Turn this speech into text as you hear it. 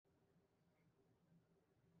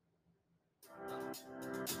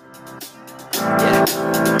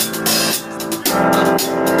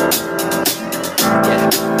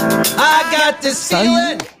I got this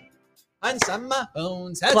feeling on some of my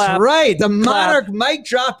bones. That's right. The Monarch mic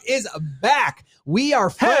drop is back. We are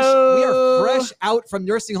fresh. Hello. We are fresh out from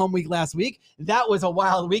nursing home week last week. That was a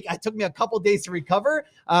wild week. It took me a couple days to recover.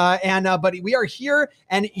 But we are here,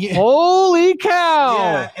 and holy cow!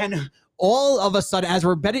 Yeah, and all of a sudden, as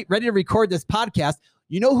we're ready to record this podcast,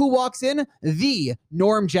 you know who walks in? The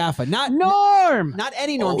Norm Jaffa. Not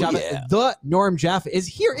any Norm Jaffa. Yeah. The Norm Jaffa is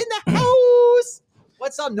here in the house.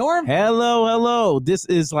 What's up, Norm? Hello. This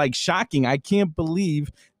is like shocking. I can't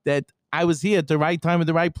believe that I was here at the right time at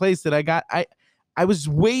the right place. That I was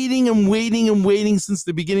waiting since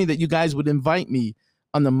the beginning that you guys would invite me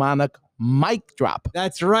on the Monarch mic drop.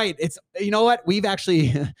 That's right. It's, you know what? We've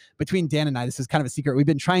actually, between Dan and I, this is kind of a secret. We've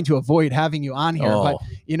been trying to avoid having you on here, but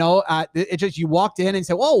it just, you walked in and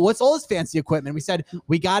said, "Whoa, what's all this fancy equipment?" We said,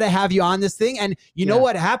 we got to have you on this thing. And you know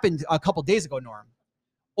what happened a couple days ago, Norm?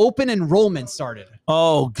 Open enrollment started.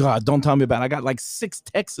 Oh God, don't tell me about it. I got like 6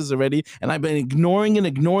 texts already, and I've been ignoring it.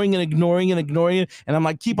 And I'm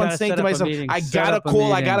like, keep on saying to myself, I gotta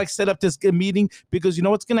call, I gotta set up this meeting, because you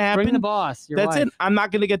know what's gonna happen? Bring the boss. That's it. I'm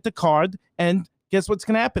not gonna get the card, and guess what's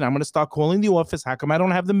gonna happen? I'm gonna start calling the office. How come I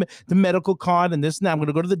don't have the medical card and this and that? I'm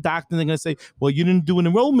gonna go to the doctor, and they're gonna say, well, you didn't do an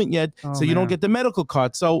enrollment yet, so you don't get the medical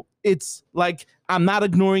card. So it's like, I'm not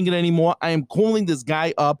ignoring it anymore. I am calling this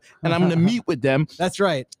guy up, and I'm going to meet with them. That's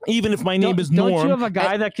right. Even if my name is Norm. Don't you have a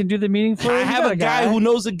guy that can do the meeting for you? I have a guy who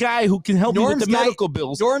knows a guy who can help me with the medical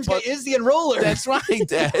bills. Norm's guy is the enroller. That's right.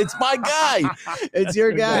 It's my guy. It's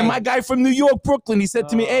your guy. And my guy from New York, Brooklyn, he said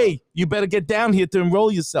to me, hey, you better get down here to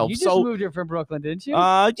enroll yourself. You just moved here from Brooklyn, didn't you?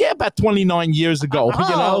 Yeah, about 29 years ago. Oh,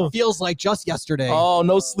 you know? Feels like just yesterday. Oh,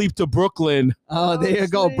 no sleep to Brooklyn. Oh, there you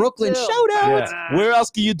go. Brooklyn, shout out. Yeah. Where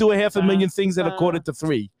else can you do 500,000 things at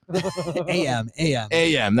 2:45?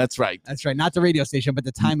 AM, that's right. That's right. Not the radio station, but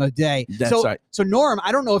the time of day. That's right. So Norm,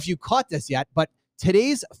 I don't know if you caught this yet, but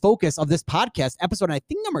today's focus of this podcast episode, and I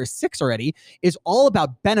think number 6 already, is all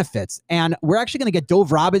about benefits. And we're actually going to get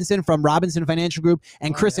Dove Robinson from Robinson Financial Group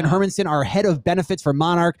and Kristen Hermanson, our head of benefits for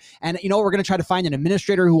Monarch. And, we're going to try to find an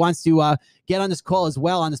administrator who wants to get on this call as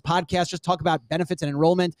well, on this podcast, just talk about benefits and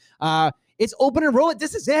enrollment. It's open enrollment.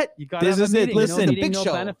 This is it. This is it. Listen, big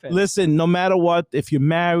show. Listen, no matter what, if you're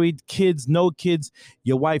married, kids, no kids,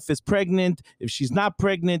 your wife is pregnant, if she's not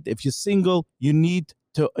pregnant, if you're single, you need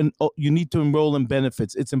to enroll in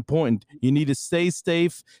benefits. It's important. You need to stay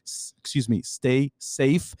safe,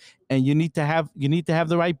 and you need to have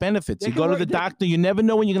the right benefits. You go to the doctor, you never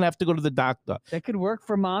know when you're going to have to go to the doctor. They could work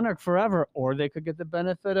for Monarch forever, or they could get the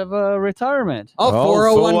benefit of a retirement.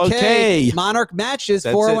 401k. Monarch matches.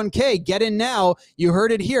 That's 401k. Get in now. You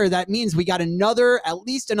heard it here. That means we got at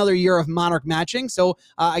least another year of Monarch matching. So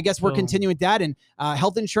I guess we're continuing that. And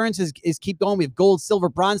health insurance is keep going. We have gold, silver,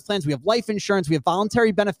 bronze plans. We have life insurance. We have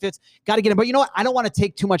voluntary benefits. Got to get in. But you know what? I don't want to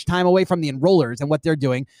take too much time away from the enrollers and what they're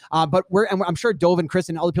doing. But I'm sure Dove and Chris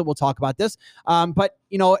and other people will talk about this. But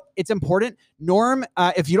it's important. Norm,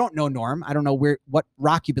 if you don't know Norm, I don't know what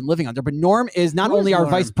rock you've been living under, but Norm is not only our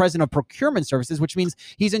vice president of procurement services, which means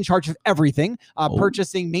he's in charge of everything,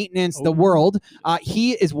 purchasing, maintenance, the world.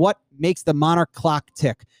 He is what makes the Monarch clock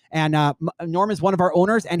tick. And Norm is one of our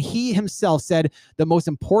owners, and he himself said the most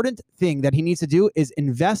important thing that he needs to do is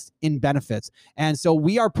invest in benefits. And so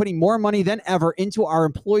we are putting more money than ever into our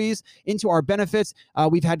employees, into our benefits.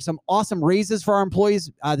 We've had some awesome raises for our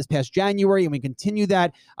employees this past January, and we continue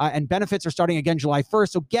that. And benefits are starting again July 1st.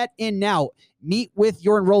 So get in now. Meet with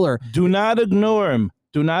your enroller. Do not ignore him.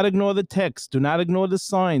 Do not ignore the text. Do not ignore the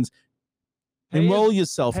signs. Enroll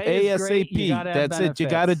yourself ASAP. That's it. You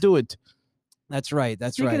got to do it. That's right.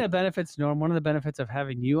 Speaking of benefits, Norm, one of the benefits of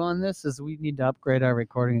having you on this is we need to upgrade our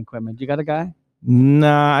recording equipment. You got a guy?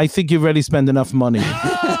 Nah, I think you've already spent enough money.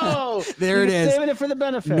 Oh, there it is. Saving it for the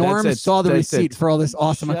benefit. Norm saw the receipt for all this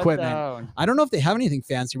awesome equipment. Down. I don't know if they have anything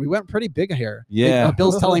fancy. We went pretty big here. Yeah.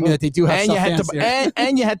 Bill's telling me that they do have stuff fancy.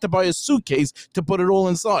 And you had to buy a suitcase to put it all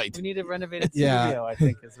inside. We need a renovated studio, I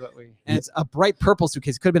think is what we. And it's a bright purple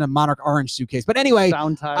suitcase. Could have been a Monarch orange suitcase. But anyway,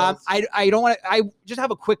 I don't want to. I just have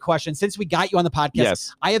a quick question. Since we got you on the podcast,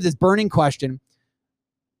 yes. I have this burning question.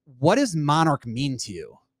 What does Monarch mean to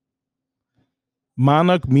you?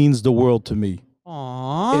 Monarch means the world to me.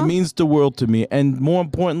 Aww. It means the world to me. And more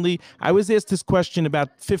importantly, I was asked this question about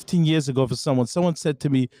 15 years ago for someone. Someone said to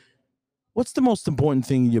me, what's the most important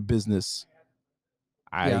thing in your business?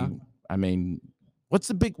 I mean,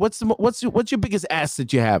 what's your biggest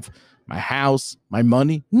asset you have? My house, my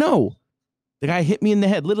money? No. The guy hit me in the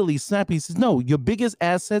head, literally snapped. He says, no, your biggest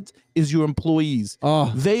asset is your employees.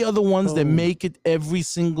 Oh, They are the ones that make it every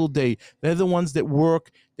single day. They're the ones that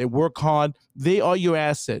work hard. They are your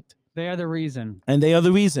asset. They are the reason. And they are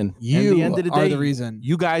the reason. you At the end of the are day, the reason.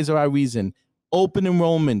 you guys are our reason. Open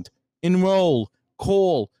enrollment. Enroll.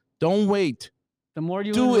 Call. Don't wait. The more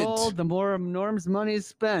you Do enroll, it. the more Norm's money is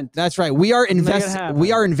spent. That's right. We are Make it happen.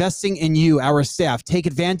 We are investing in you, our staff. Take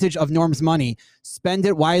advantage of Norm's money. Spend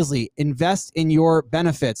it wisely. Invest in your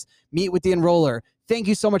benefits. Meet with the enroller. Thank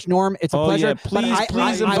you so much, Norm. It's a pleasure. Yeah. But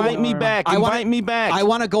Please invite me back. Invite me back. I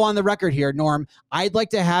want to go on the record here, Norm. I'd like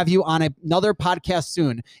to have you on another podcast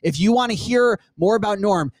soon. If you want to hear more about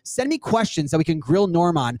Norm, send me questions that we can grill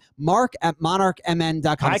Norm on. Mark at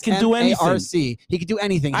monarchmn.com. I can do anything. M-A-R-C. He can do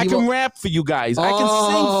anything. I can rap for you guys. I can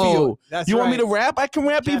sing for you. That's You want me right. to rap? I can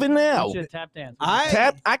rap even now. You should tap dance.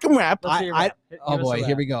 I can rap. Let's see your rap. Give Oh us a boy, rap.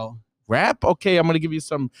 here we go. Rap? Okay, I'm gonna give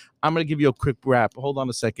you a quick rap. Hold on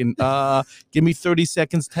a second. Give me 30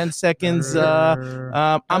 seconds, 10 seconds.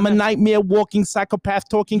 I'm a nightmare walking psychopath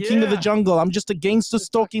talking king of the jungle. I'm just a gangster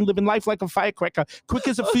stalking, living life like a firecracker, quick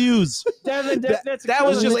as a fuse. That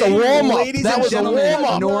was just a warm up. Ladies That and was a gentlemen, warm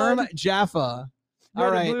up. Norm Jaffa.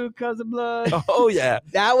 All right. Blue cause of blood. Oh yeah.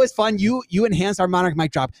 That was fun. You enhanced our Monarch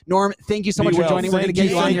mic drop. Norm, thank you so Be much for well. joining. We're going to get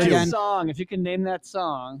Thank you on you. here Thank you. again. Song. If you can name that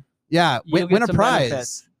song. Yeah, You'll win get a some prize.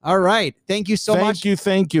 benefits. All right. Thank you so much.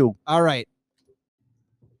 Thank you. All right.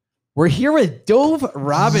 We're here with Dove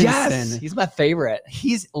Robinson. Yes, he's my favorite.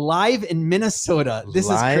 He's live in Minnesota. This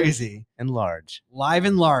Live is crazy. and large. Live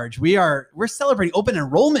and large. We're celebrating open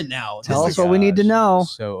enrollment now. Tell This us is- what we need to know.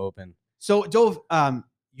 So open. So Dove,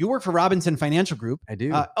 you work for Robinson Financial Group. I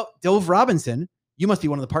do. Dove Robinson, you must be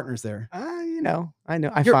one of the partners there. I know. I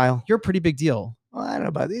You're- file. You're a pretty big deal. Well, I don't know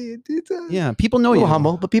about it. It's Yeah, people know a you. little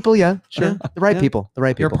humble, but people, yeah, sure. Yeah, The right yeah. people. The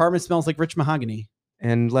right Your people. apartment smells like rich mahogany.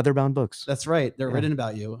 And leather-bound books. That's right. They're Yeah. written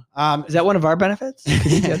about you. Is that one of our benefits?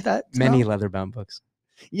 Can you get that? Many No? leather-bound books.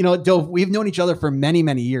 You know, Dove, we've known each other for many,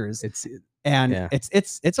 many years. It's And yeah.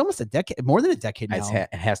 it's almost a decade, more than a decade now.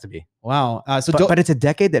 it has to be. Wow. So But it's a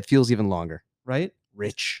decade that feels even longer. right?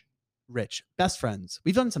 Rich Rich. Best friends.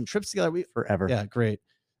 We've done some trips together. forever. Yeah, great.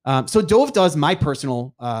 So Dove does my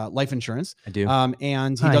personal life insurance. I do.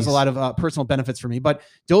 And he does a Nice. lot of personal benefits for me. But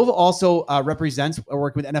Dove also represents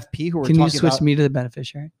work with NFP, who we're Can you talking switch about. me to the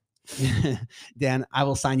beneficiary? Dan, I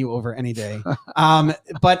will sign you over any day.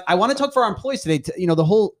 But I want to talk for our employees today.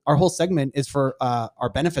 Our whole segment is for our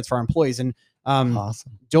benefits for our employees. And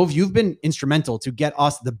Awesome. Dove, you've been instrumental to get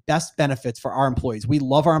us the best benefits for our employees. We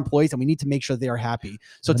love our employees and we need to make sure they are happy.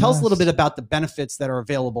 So tell us a little bit about the benefits that are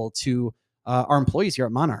available to our employees here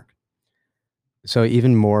at Monarch. So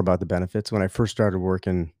even more about the benefits. When I first started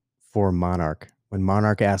working for Monarch, when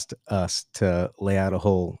Monarch asked us to lay out a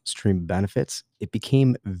whole stream of benefits, it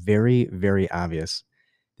became very, very obvious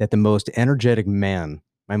that the most energetic man,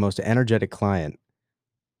 my most energetic client,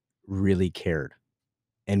 really cared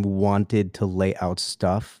and wanted to lay out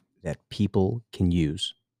stuff that people can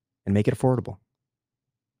use and make it affordable.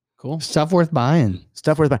 Cool. Stuff worth buying.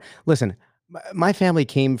 Stuff worth buying. Listen, my family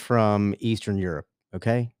came from Eastern Europe,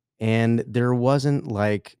 okay? And there wasn't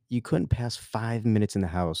like, you couldn't pass 5 minutes in the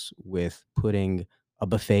house with putting a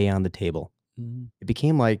buffet on the table. It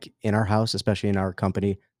became like in our house, especially in our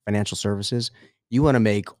company, financial services, you want to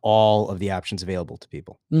make all of the options available to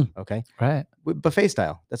people, okay? Right. Buffet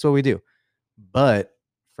style, that's what we do. But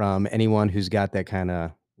from anyone who's got that kind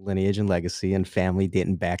of lineage and legacy and family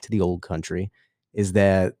dating back to the old country, is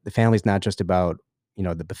that the family's not just about,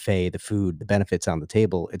 the buffet, the food, the benefits on the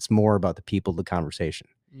table. It's more about the people, the conversation.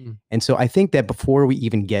 And so I think that before we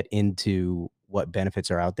even get into what benefits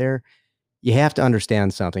are out there, you have to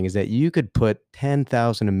understand something is that you could put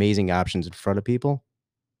 10,000 amazing options in front of people,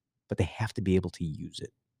 but they have to be able to use it.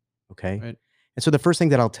 Okay. Right. And so the first thing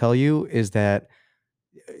that I'll tell you is that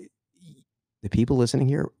the people listening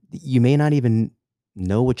here, you may not even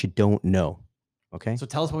know what you don't know. Okay. So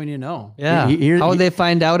tell us what we need to know. Yeah. Here- How would they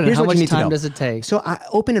find out and here's how what you much need to time know. does it take? So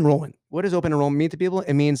open enrollment. What does open enrollment mean to people?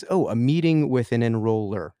 It means, a meeting with an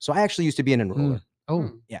enroller. So I actually used to be an enroller.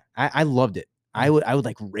 Oh, Yeah. I loved it. I would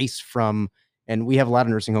like race from, and we have a lot of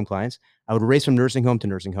nursing home clients. I would race from nursing home to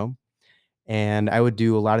nursing home. And I would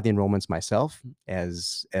do a lot of the enrollments myself.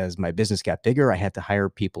 As my business got bigger, I had to hire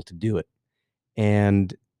people to do it.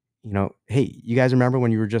 And, hey, you guys remember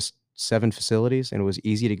when you were just 7 facilities, and it was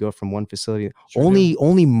easy to go from one facility. Sure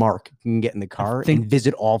Only Mark can get in the car and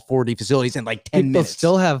visit all 40 facilities in like 10 People minutes.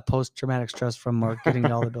 still have post-traumatic stress from marketing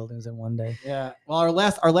to all the buildings in one day. Yeah. Well, our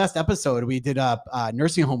last episode, we did a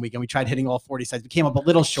nursing home week, and we tried hitting all 40 sites. We came up a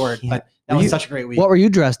little short, but that was such a great week. What were you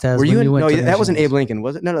dressed as? Were you? When you went No, to that wasn't nationals? Abe Lincoln,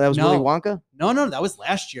 was it? No, that was Willy Wonka. No, that was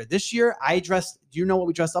last year. This year, I dressed. Do you know what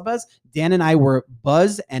we dressed up as? Dan and I were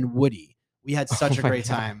Buzz and Woody. We had such a great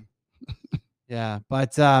time. Yeah,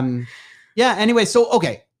 but yeah. Anyway, so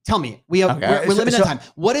okay, tell me. We're limited on time.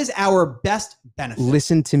 What is our best benefit?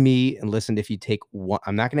 Listen to me and listen. If you take one,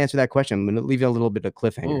 I'm not going to answer that question. I'm going to leave you a little bit of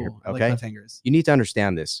cliffhanger here. Okay, like cliffhangers. You need to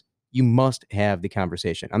understand this. You must have the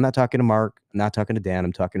conversation. I'm not talking to Mark. I'm not talking to Dan.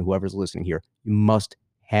 I'm talking to whoever's listening here. You must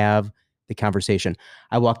have the conversation.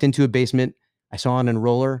 I walked into a basement. I saw an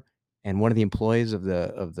enroller and one of the employees of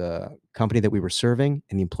the company that we were serving,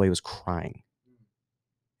 and the employee was crying.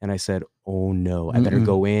 And I said, "Oh no, I better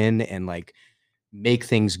go in and like make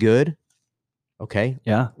things good." Okay.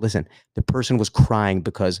 Yeah. Listen, the person was crying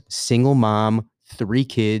because single mom, 3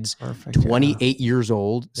 kids, 28 years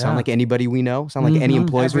old. Sound like anybody we know? Sound like any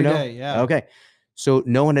employees we know? Day, yeah. Okay. So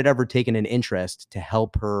no one had ever taken an interest to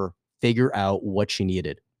help her figure out what she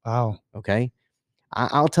needed. Wow. Okay.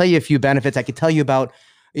 I'll tell you a few benefits. I could tell you about,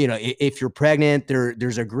 if you're pregnant,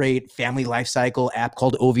 there's a great family life cycle app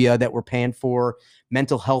called Ovia that we're paying for,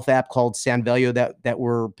 mental health app called Sanvelio that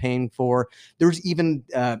we're paying for. There's even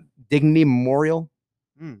Dignity Memorial,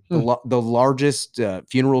 the largest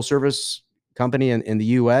funeral service company in the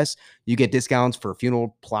US. You get discounts for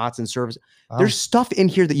funeral plots and service. Wow. There's stuff in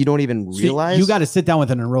here that you don't even realize. You got to sit down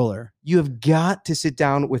with an enroller. You have got to sit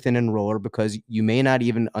down with an enroller because you may not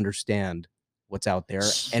even understand what's out there.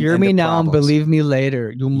 Hear me now and believe me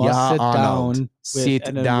later. You must sit down.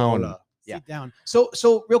 Sit down. Yeah. Sit down.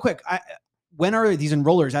 So real quick, when are these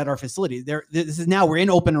enrollers at our facility? We're in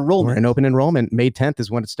open enrollment. We're in open enrollment. May 10th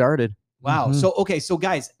is when it started. Wow. Mm-hmm. So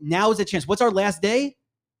guys, now is a chance. What's our last day?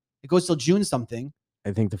 It goes till June something.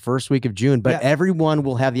 I think the first week of June, but everyone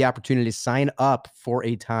will have the opportunity to sign up for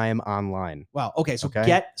a time online. Wow. Okay. So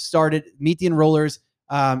get started, meet the enrollers.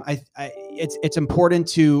 It's important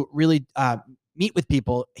to really meet with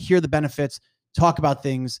people, hear the benefits, talk about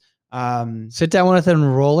things. Sit down with an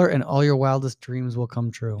enroller and all your wildest dreams will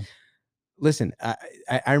come true. Listen,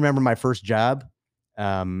 I remember my first job.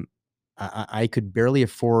 I could barely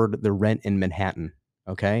afford the rent in Manhattan.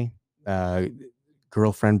 Okay.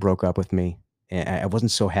 Girlfriend broke up with me. And I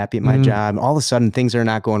wasn't so happy at my job. All of a sudden, things are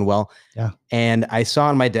not going well. Yeah. And I saw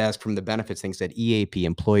on my desk from the benefits thing said EAP,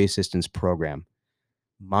 Employee Assistance Program.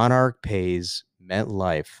 Monarch pays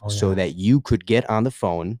MetLife so that you could get on the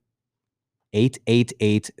phone,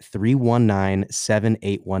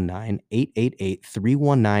 888-319-7819,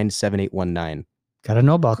 888-319-7819. Got to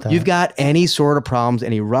know about that. You've got any sort of problems,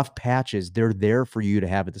 any rough patches, they're there for you to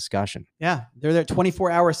have a discussion. Yeah, they're there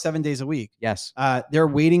 24 hours, 7 days a week. Yes. They're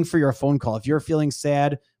waiting for your phone call. If you're feeling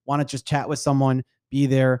sad, want to just chat with someone, be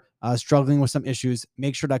there, struggling with some issues,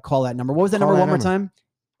 make sure to call that number. What was that number one more time?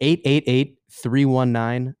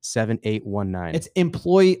 888-319-7819. It's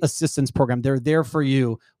Employee Assistance Program. They're there for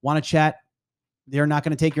you. Want to chat? They're not going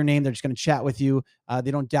to take your name. They're just going to chat with you. They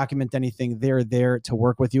don't document anything. They're there to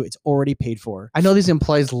work with you. It's already paid for. I know these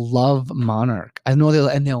employees love Monarch. I know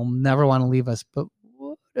they'll never want to leave us. But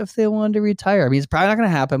what if they wanted to retire? I mean, it's probably not going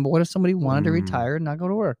to happen. But what if somebody wanted to retire and not go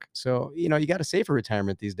to work? So, you got to save for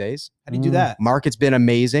retirement these days. How do you do that? Market's been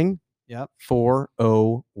amazing. Yep.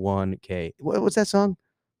 401k. What's that song?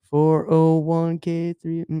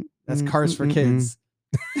 401k. That's Cars for Kids.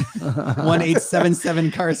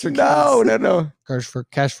 1877 Cars for Kids. No. Cash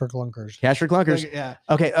for clunkers. Cash for clunkers. Yeah.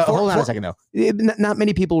 Okay. Hold on a second though. Not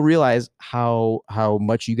many people realize how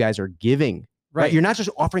much you guys are giving. Right. You're not just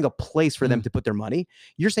offering a place for them to put their money.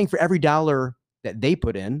 You're saying for every dollar that they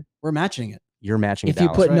put in, we're matching it. You're matching. If you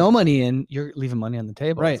put no money in, you're leaving money on the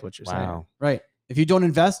table. Right. That's what you're saying. Right. If you don't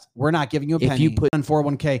invest, we're not giving you a penny. If you put on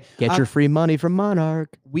 401k, get your free money from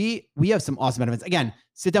Monarch. We have some awesome benefits. Again,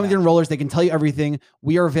 sit down with your enrollers. They can tell you everything.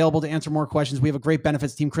 We are available to answer more questions. We have a great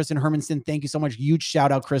benefits team. Kristen Hermanson, thank you so much. Huge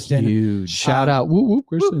shout out, Kristen. Huge shout out. Woo, woo,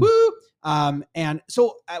 Kristen. Woo, woo. And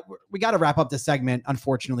so we got to wrap up this segment.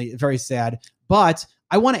 Unfortunately, very sad. But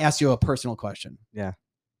I want to ask you a personal question. Yeah.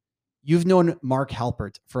 You've known Mark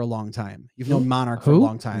Halpert for a long time. You've known Monarch for a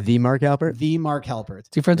long time. The Mark Halpert? The Mark Halpert. Is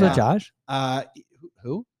he friends with Josh?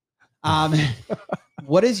 Who?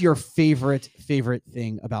 What is your favorite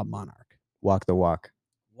thing about Monarch? Walk the walk.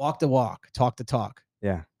 Walk the walk. Talk the talk.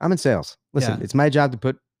 Yeah. I'm in sales. Listen, it's my job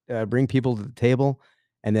to bring people to the table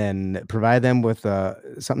and then provide them with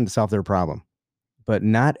something to solve their problem. But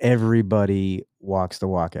not everybody walks the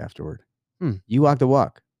walk afterward. You walk the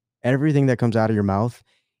walk. Everything that comes out of your mouth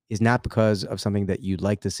is not because of something that you'd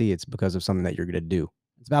like to see. It's because of something that you're going to do.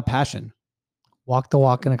 It's about passion. Walk the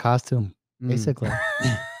walk in a costume, Mm. basically.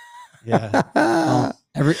 Yeah. Well,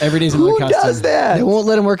 every day's Who another costume. does that? They won't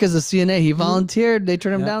let him work as a CNA. He volunteered. They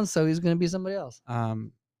turned him down, so he's going to be somebody else.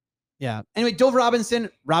 Yeah. Anyway, Dove Robinson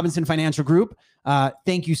Financial Group.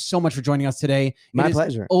 Thank you so much for joining us today. My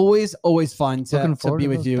pleasure. Always fun to be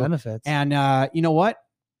with you. Benefits. And you know what?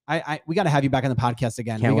 We got to have you back on the podcast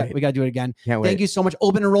again. We got to do it again. Thank you so much.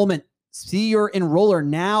 Open enrollment. See your enroller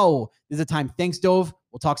now. This is the time. Thanks, Dove.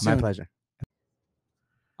 We'll talk soon. My pleasure.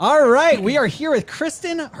 All right. We are here with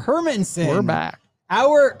Kristen Hermanson. We're back.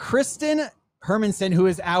 Our Kristen Hermanson, who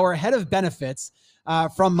is our head of benefits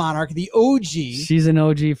from Monarch, the OG. She's an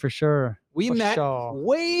OG for sure. We met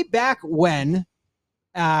way back when,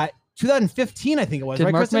 2015, I think it was. Did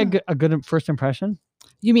right, Mark Kristen? make a good first impression?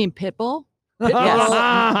 You mean Pitbull?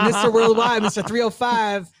 Yes. Mr. Worldwide, Mr.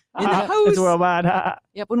 305 in the house. It's worldwide.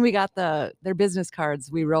 Yep. When we got their business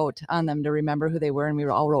cards, we wrote on them to remember who they were, and we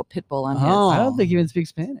all wrote Pitbull on his. I don't think you even speak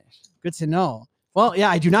Spanish. Good to know. Well, yeah,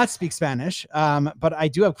 I do not speak Spanish, but I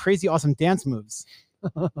do have crazy, awesome dance moves,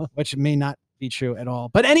 which may not be true at all.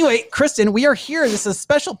 But anyway, Kristen, we are here. This is a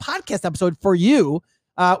special podcast episode for you.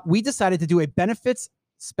 We decided to do a benefits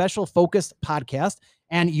special focused podcast,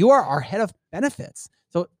 and you are our head of benefits.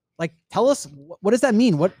 So, tell us, what does that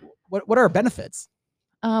mean? What are our benefits?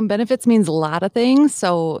 Benefits means a lot of things.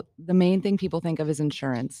 So the main thing people think of is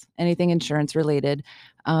insurance, anything insurance related.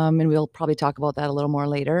 And we'll probably talk about that a little more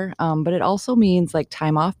later. But it also means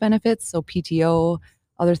time off benefits. So PTO,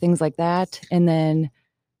 other things like that. And then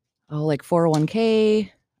like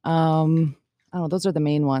 401k. I don't know. Those are the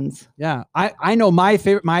main ones. Yeah. I know my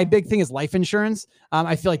big thing is life insurance.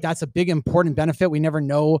 I feel like that's a big, important benefit. We never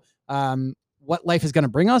know, what life is going to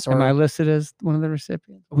bring us. Or am I listed as one of the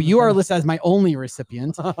recipients? You are listed as my only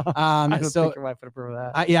recipient. I don't think your wife would approve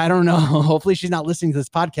of that. I don't know. Hopefully she's not listening to this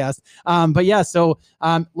podcast. But yeah, so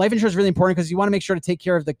life insurance is really important because you want to make sure to take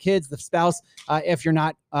care of the kids, the spouse, if you're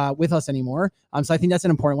not with us anymore. So I think that's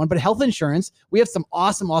an important one. But health insurance, we have some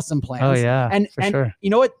awesome plans. Oh yeah, and sure.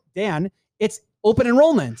 You know what, Dan? It's open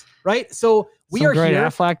enrollment, right? So we are great here.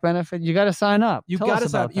 Aflac benefit. You got to sign up. You got to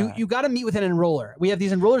sign up. You got to meet with an enroller. We have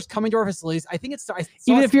these enrollers coming to our facilities. I think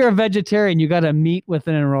even if you're a vegetarian, you got to meet with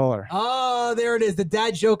an enroller. Oh, there it is. The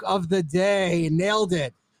dad joke of the day. Nailed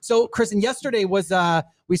it. So, Kristen, yesterday was I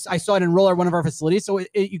saw an enroller at one of our facilities. So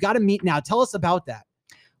you got to meet now. Tell us about that.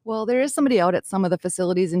 Well, there is somebody out at some of the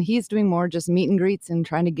facilities, and he's doing more just meet and greets and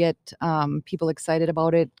trying to get people excited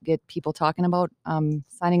about it, get people talking about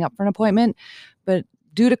signing up for an appointment. But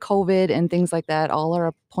due to COVID and things like that, all our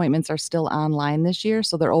appointments are still online this year.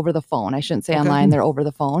 So they're over the phone. I shouldn't say online, they're over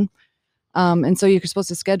the phone. And so you're supposed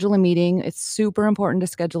to schedule a meeting. It's super important to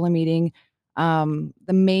schedule a meeting. The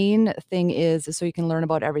main thing is so you can learn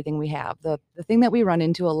about everything we have. The thing that we run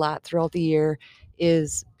into a lot throughout the year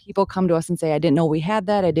is people come to us and say, I didn't know we had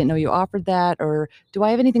that. I didn't know you offered that. Or do I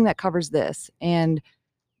have anything that covers this? And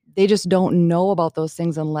they just don't know about those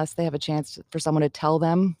things unless they have a chance for someone to tell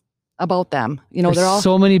them about them. There's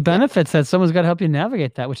so many benefits that someone's got to help you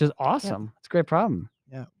navigate that, which is awesome. Yep. It's a great problem.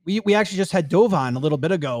 Yeah. We actually just had Dove on a little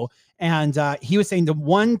bit ago, and he was saying the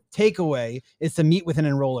one takeaway is to meet with an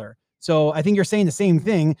enroller. So I think you're saying the same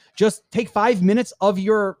thing. Just take 5 minutes of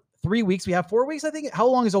your 3 weeks. We have 4 weeks, I think. How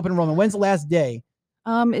long is open enrollment? When's the last day?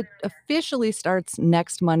 It officially starts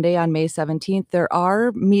next Monday on May 17th. There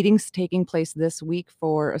are meetings taking place this week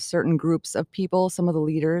for certain groups of people, some of the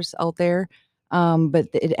leaders out there. But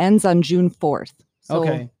it ends on June 4th. So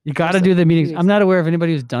okay. You got to do the meetings. I'm not aware of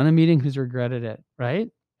anybody who's done a meeting who's regretted it, right?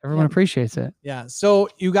 Everyone appreciates it. Yeah. So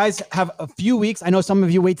you guys have a few weeks. I know some of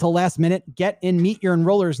you wait till last minute. Get in, meet your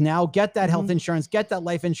enrollers now. Get that health insurance, get that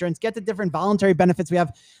life insurance, get the different voluntary benefits we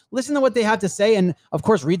have. Listen to what they have to say. And of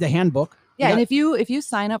course, read the handbook. Yeah. And if you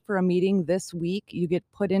sign up for a meeting this week, you get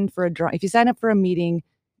put in for a draw. If you sign up for a meeting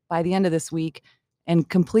by the end of this week and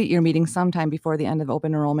complete your meeting sometime before the end of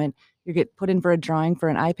open enrollment, you get put in for a drawing for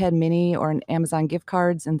an iPad mini or an Amazon gift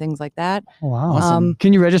cards and things like that. Oh, wow. Awesome.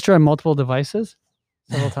 Can you register on multiple devices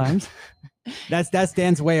several times? That's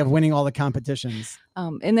Dan's way of winning all the competitions.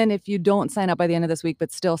 And then if you don't sign up by the end of this week,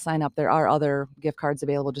 but still sign up, there are other gift cards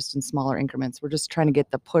available just in smaller increments. We're just trying to get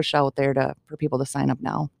the push out there for people to sign up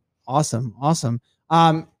now. Awesome.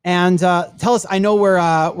 And tell us, I know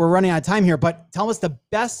we're running out of time here, but tell us the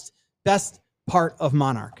best part of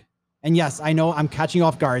Monarch. And yes, I know I'm catching you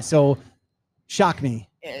off guard, so shock me.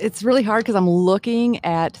 It's really hard because I'm looking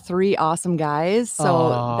at 3 awesome guys.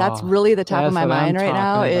 So that's really the top of my mind right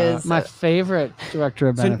now. Is my favorite director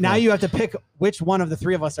of benefits. So now you have to pick which one of the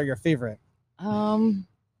 3 of us are your favorite. Well,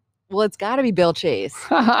 Well, it's got to be Bill Chase.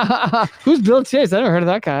 Who's Bill Chase? I never heard of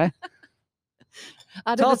that guy.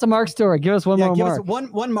 Out of Tell the us a Mark story. Give us one more give Mark.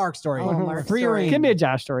 us one Mark story. Oh, Mark Free story. reign. Give me a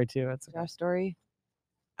Josh story too. That's okay. Josh story.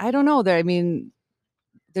 I don't know. I mean,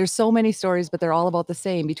 there's so many stories, but they're all about the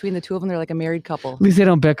same. Between the two of them, they're like a married couple. At least they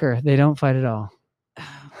don't bicker. They don't fight at all.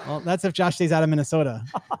 Well, that's if Josh stays out of Minnesota.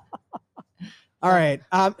 All right.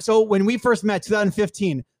 So when we first met,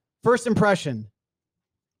 2015, first impression.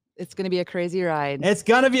 It's going to be a crazy ride. It's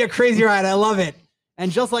going to be a crazy ride. I love it.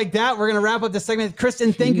 And just like that, we're going to wrap up this segment.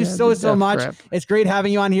 Kristen, thank you so much. Grip. It's great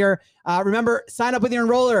having you on here. Remember, sign up with your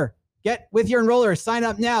enroller. Get with your enroller. Sign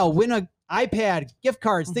up now. Win an iPad, gift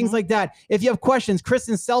cards, things like that. If you have questions,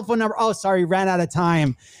 Kristen's cell phone number. Oh, sorry, ran out of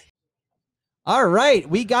time. All right,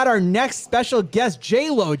 we got our next special guest,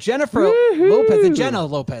 J-Lo, Jennifer Lopez, Jenna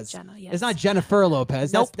Lopez. Jenna, yes. It's not Jennifer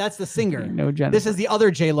Lopez. Nope. That's the singer. No Jennifer. This is the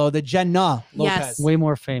other J-Lo, the Jenna Lopez. Yes. Way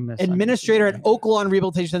more famous. Administrator at Oak Lawn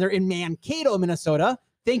Rehabilitation Center in Mankato, Minnesota.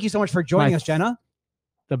 Thank you so much for joining us, Jenna.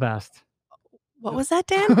 The best. What was that,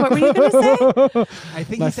 Dan? What were you going to say? I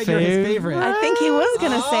think he said you're his favorite. I think he was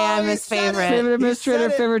going to say I'm he his said it. favorite. Favorite administrator,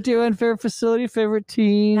 said it. favorite DON, favorite facility, favorite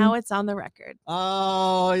team. Now it's on the record.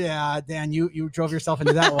 Oh, yeah, Dan, you drove yourself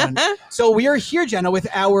into that one. So we are here, Jenna, with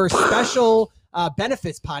our special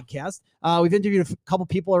benefits podcast. We've interviewed a couple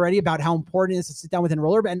people already about how important it is to sit down with an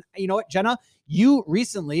enroller. And you know what, Jenna, you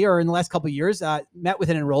recently, or in the last couple of years, met with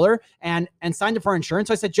an enroller and signed up for our insurance.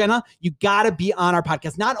 So I said, Jenna, you got to be on our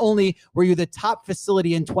podcast. Not only were you the top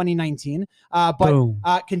facility in 2019,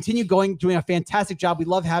 but continue doing a fantastic job. We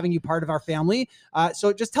love having you part of our family.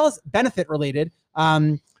 So just tell us, benefit related,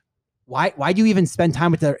 why do you even spend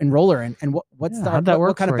time with the enroller and what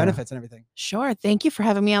kind of benefits and everything? Sure. Thank you for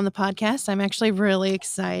having me on the podcast. I'm actually really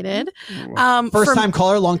excited. First time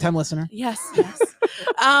caller, long time listener. Yes.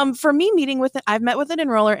 For me, I've met with an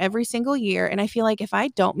enroller every single year. And I feel like if I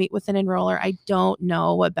don't meet with an enroller, I don't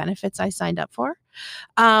know what benefits I signed up for.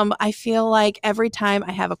 I feel like every time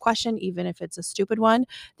I have a question, even if it's a stupid one,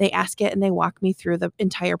 they ask it and they walk me through the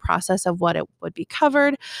entire process of what it would be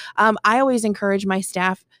covered. I always encourage my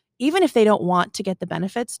staff, even if they don't want to get the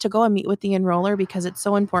benefits, to go and meet with the enroller because it's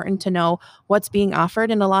so important to know what's being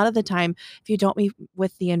offered. And a lot of the time, if you don't meet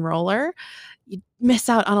with the enroller, you miss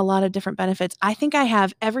out on a lot of different benefits. I think I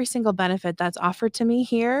have every single benefit that's offered to me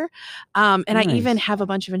here. And nice. I even have a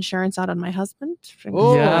bunch of insurance out on my husband.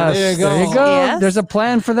 Oh, yes, there you go. There you go. Yes. There's a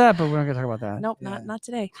plan for that, but we're not going to talk about that. Nope, not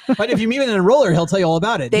today. But if you meet with an enroller, he'll tell you all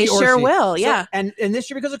about it. They sure will, yeah. So, and this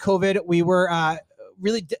year, because of COVID, we were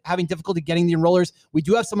really having difficulty getting the enrollers. We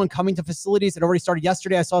do have someone coming to facilities. It already started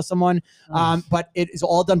yesterday. I saw someone, but it is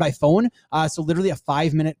all done by phone. So literally a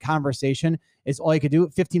 5-minute conversation is all you could do.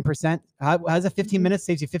 15%. How's a 15 minutes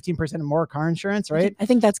saves you 15% more car insurance, right? I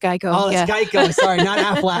think that's Geico. Oh, that's Geico. Sorry, not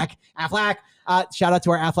Aflac. Aflac. Shout out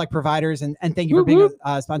to our Aflac providers and thank you for being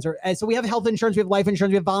a sponsor. And so we have health insurance, we have life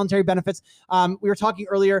insurance, we have voluntary benefits. We were talking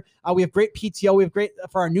earlier. We have great PTO. We have great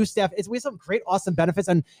for our new staff. We have some great, awesome benefits.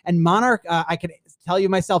 And Monarch, I can tell you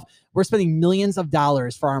myself, we're spending millions of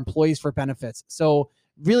dollars for our employees for benefits. So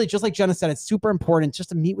really, just like Jenna said, it's super important just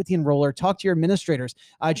to meet with the enroller, talk to your administrators.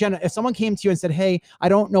 Jenna, if someone came to you and said, hey, I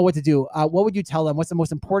don't know what to do, what would you tell them? What's the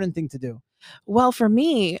most important thing to do? Well, for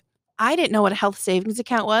me, I didn't know what a health savings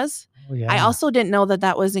account was. Oh, yeah. I also didn't know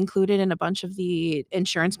that was included in a bunch of the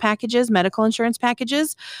insurance packages, medical insurance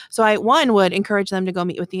packages. So I, one, would encourage them to go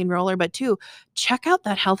meet with the enroller, but two, check out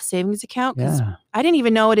that health savings account because I didn't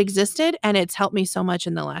even know it existed and it's helped me so much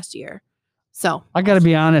in the last year. So I got to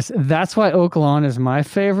be honest. That's why Oak Lawn is my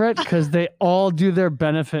favorite because they all do their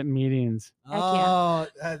benefit meetings. Oh,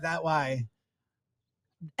 that why.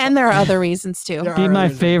 And there are other reasons too. Be my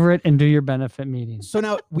favorite and do your benefit meetings. So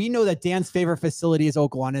now we know that Dan's favorite facility is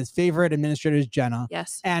Oak Lawn. His favorite administrator is Jenna.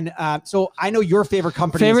 Yes. And so I know your favorite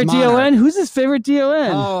company favorite is Monarch. DON? Who's his favorite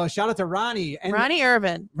DON? Oh, shout out to Ronnie. And Ronnie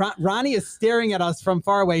Irvin. Ronnie is staring at us from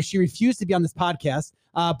far away. She refused to be on this podcast.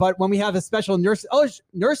 But when we have a special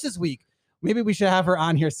Nurses Week, maybe we should have her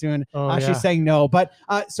on here soon. She's saying no. But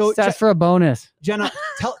so that's for a bonus. Jenna,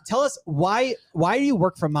 tell us why do you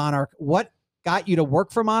work for Monarch? What got you to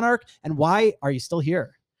work for Monarch and why are you still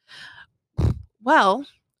here? Well,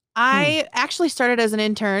 I actually started as an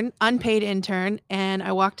intern, unpaid intern, and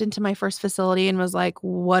I walked into my first facility and was like,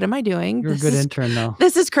 what am I doing? You're a good intern though.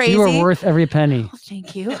 This is crazy. You are worth every penny. Oh,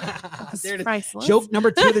 thank you. Priceless. Joke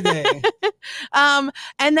number 2 today. And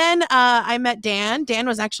then I met Dan. Dan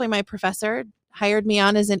was actually my professor, hired me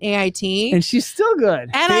on as an AIT. And she's still good.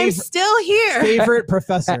 And I'm still here. Favorite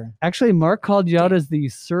professor. Actually, Mark called you out as the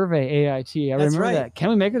survey AIT. I That's remember right. that. Can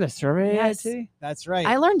we make her the survey AIT? That's right.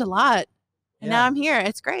 I learned a lot. And now I'm here.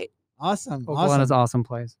 It's great. Awesome. Oklahoma is an awesome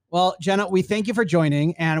place. Well, Jenna, we thank you for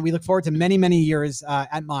joining, and we look forward to many, many years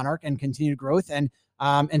at Monarch and continued growth. And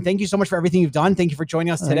thank you so much for everything you've done. Thank you for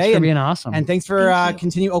joining us today. Thanks for being awesome. And thanks for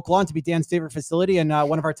continuing Oklahoma to be Dan's favorite facility and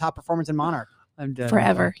one of our top performers in Monarch. I'm dead.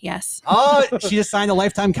 Forever. Yes. Oh, she just signed a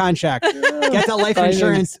lifetime contract. Get that life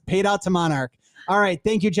insurance paid out to Monarch. All right.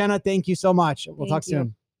 Thank you, Jenna. Thank you so much. We'll talk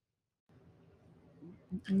soon.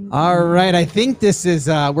 All right. I think this is,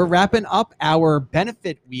 we're wrapping up our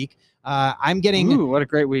benefit week. Ooh, what a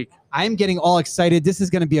great week. I'm getting all excited. This is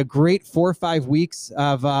going to be a great 4 or 5 weeks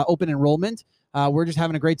of open enrollment. We're just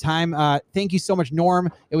having a great time. Thank you so much, Norm.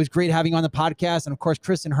 It was great having you on the podcast. And of course,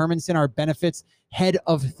 Kristen Hermanson, our benefits head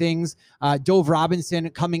of things. Dove Robinson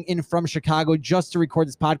coming in from Chicago just to record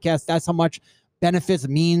this podcast. That's how much benefits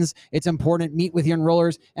means. It's important. Meet with your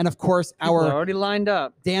enrollers. And of course, People are already lined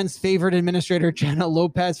up. Dan's favorite administrator, Jenna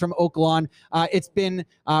Lopez from Oak Lawn. It's been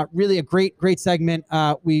really a great segment.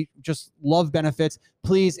 We just love benefits.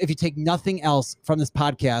 Please, if you take nothing else from this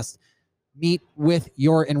podcast, meet with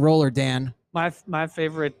your enroller, Dan. My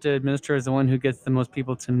favorite administrator is the one who gets the most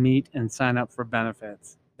people to meet and sign up for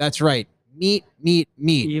benefits. That's right. Meet.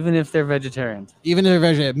 Even if they're vegetarians. Even if they're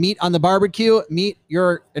vegetarian. Meat on the barbecue. Meet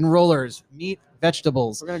your enrollers. Meet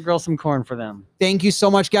vegetables. We're going to grill some corn for them. Thank you so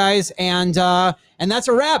much, guys. And that's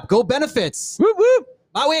a wrap. Go benefits. Whoop, whoop.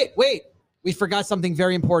 Oh, wait. We forgot something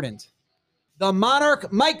very important. The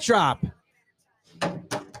Monarch mic drop.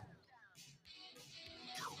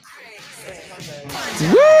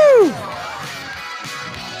 Woo!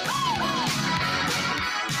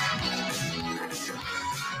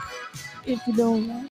 If you don't